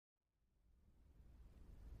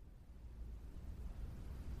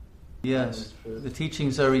Yes, the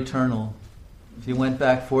teachings are eternal. If you went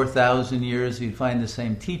back 4,000 years, you'd find the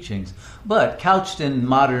same teachings. But couched in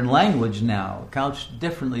modern language now, couched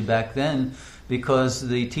differently back then, because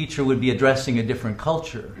the teacher would be addressing a different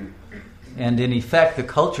culture. And in effect, the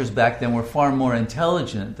cultures back then were far more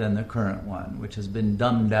intelligent than the current one, which has been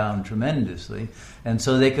dumbed down tremendously. And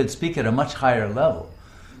so they could speak at a much higher level.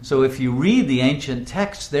 So if you read the ancient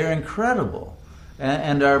texts, they're incredible.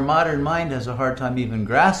 And our modern mind has a hard time even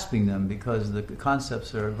grasping them because the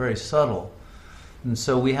concepts are very subtle. And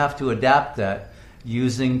so we have to adapt that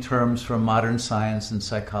using terms from modern science and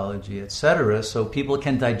psychology, etc., so people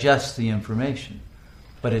can digest the information.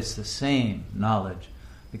 But it's the same knowledge,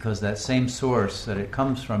 because that same source that it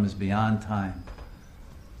comes from is beyond time.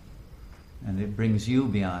 And it brings you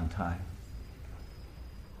beyond time.